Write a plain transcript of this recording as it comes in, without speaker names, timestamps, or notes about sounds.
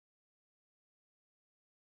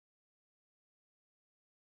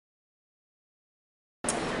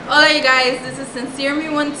Hola you guys, this is Sincere Me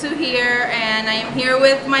 12 here, and I am here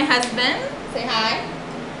with my husband. Say hi.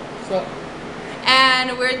 What's up?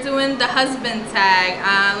 And we're doing the husband tag.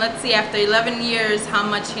 Let's see, after 11 years, how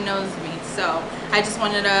much he knows me. So I just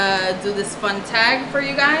wanted to do this fun tag for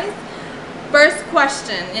you guys. First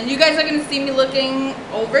question, and you guys are going to see me looking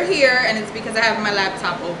over here, and it's because I have my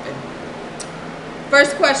laptop open.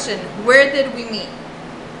 First question, where did we meet?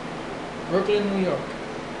 Brooklyn, New York.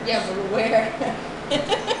 Yeah, but where?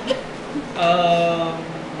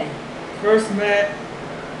 First met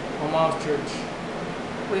my mom's church.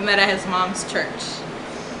 We met at his mom's church.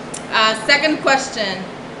 Second question,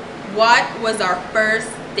 what was our first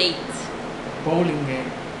date? Bowling game.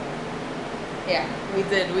 Yeah, we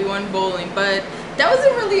did. We went bowling, but that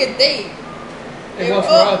wasn't really a date. It was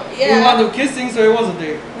for us. Yeah. We wound up kissing, so it was a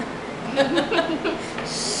date.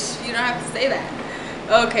 Shh, you don't have to say that.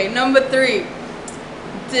 Okay, number 3.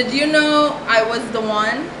 Did you know I was the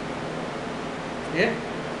one? Yeah.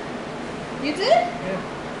 You did? Yeah.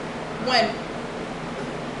 When?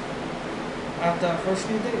 After our first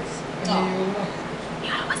few days. I knew you were the one.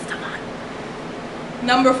 Yeah, I was the one.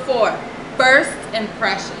 Number 4. First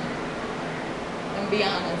impression. And be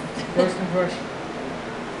honest. First impression.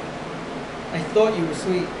 I thought you were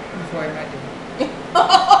sweet before I met you.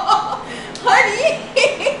 Honey,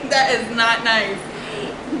 that is not nice.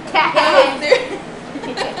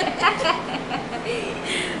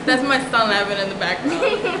 That's my son laughing in the background.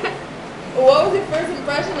 What was your first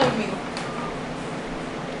impression of me?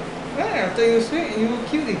 Yeah, I thought you were sweet and you were a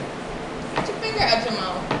cutie. Put your finger out your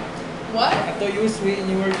mouth. What? I thought you were sweet and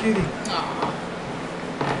you were a cutie. Aww.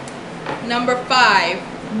 Number 5.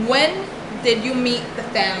 When did you meet the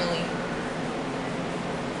family?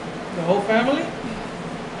 The whole family?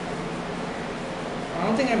 I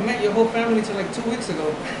don't think I met your whole family till like 2 weeks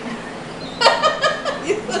ago.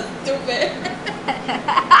 You're so stupid.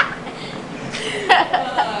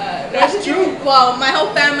 That's true. Well, my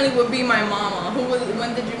whole family would be my mama.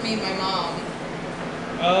 When did you meet my mom?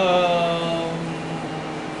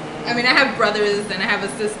 I mean, I have brothers and I have a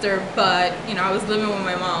sister, but you know, I was living with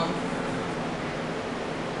my mom.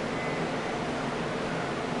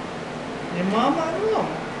 Your mom? I don't know.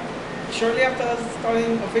 Shortly after us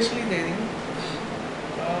starting officially dating.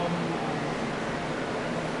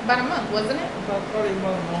 About a month, wasn't it? Probably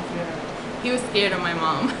about a month, yeah. He was scared of my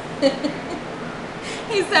mom.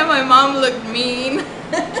 He said my mom looked mean.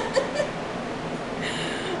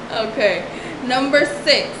 Okay, number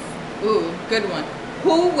 6. Ooh, good one.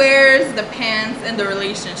 Who wears the pants in the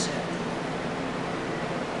relationship?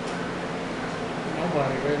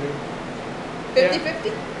 Nobody really.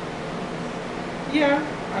 50-50? Yeah,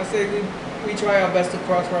 I say we try our best to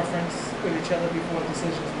cross-reference with each other before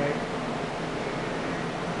decisions made.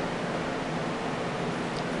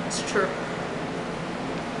 It's true.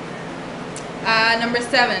 Number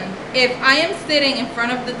 7. If I am sitting in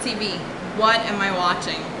front of the TV, what am I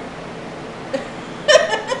watching?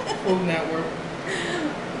 Food Network.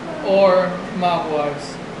 Or Mob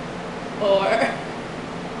Wives. Or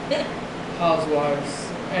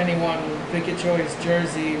Housewives. Anyone, pick your choice.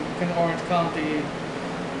 Jersey, Orange County.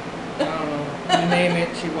 I don't know. You name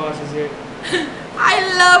it, she watches it. I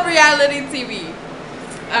love reality TV.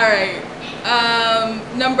 Alright.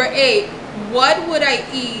 Number 8. What would I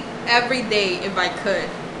eat every day if I could?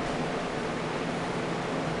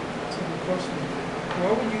 That's a good question.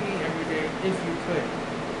 What would you eat every day if you could?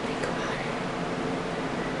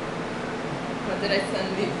 What did I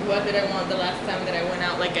send you? What did I want the last time that I went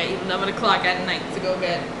out like at 11 o'clock at night to go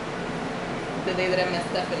get the day that I met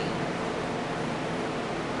Stephanie?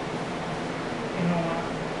 You know what?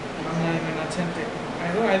 I'm not even attempting.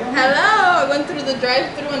 I don't. Hello! I went through the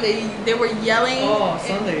drive-thru and they were yelling. Oh,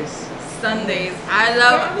 Sundays. Sundays. I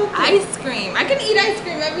love ice cream. I can eat ice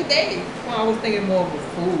cream every day. Well, I was thinking more of a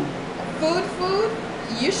food. Food?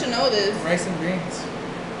 You should know this. Rice and beans.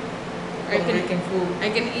 Puerto Rican food. I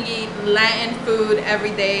can eat Latin food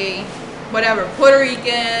every day. Whatever. Puerto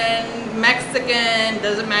Rican, Mexican,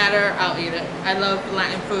 doesn't matter. I'll eat it. I love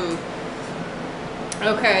Latin food.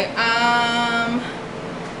 Okay.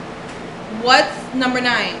 What's number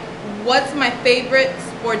 9? What's my favorite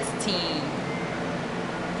sports team?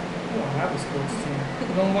 I don't have a sports team.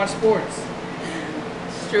 I don't watch sports.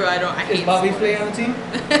 It's true. I hate Is Bobby sports. play on the team?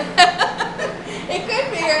 It could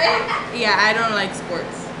be, right? Yeah, I don't like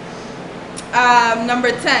sports. Number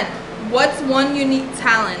 10. What's one unique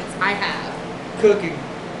talent I have? Cooking.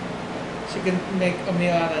 She can make a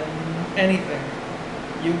meal out of anything.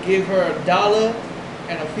 You give her $1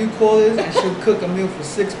 and a few quarters and she'll cook a meal for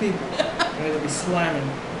 6 people. And it'll be slamming.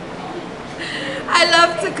 I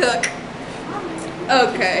love to cook.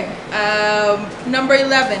 Okay. Number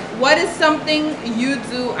 11. What is something you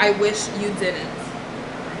do I wish you didn't?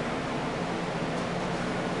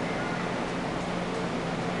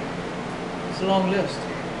 It's a long list.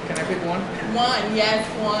 Can I pick one? One. Yes,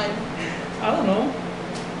 one. I don't know.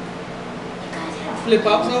 Flip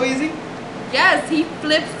out so easy? Yes, he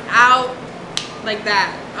flips out like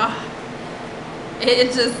that. Ugh.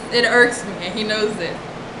 It irks me, and he knows it.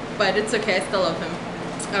 But it's okay, I still love him.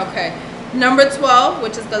 Okay. Number 12,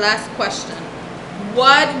 which is the last question.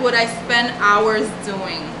 What would I spend hours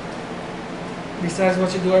doing? Besides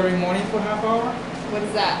what you do every morning for half hour? What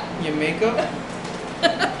is that? Your makeup?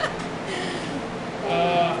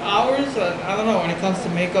 Hours? I don't know. When it comes to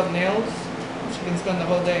makeup, nails, she can spend the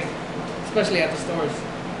whole day. Especially at the stores.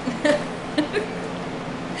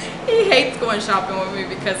 He hates going shopping with me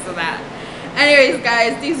because of that. Anyways,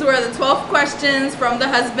 guys, these were the 12 questions from the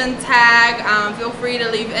husband tag. Feel free to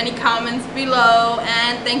leave any comments below,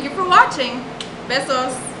 and thank you for watching.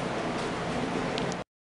 Besos.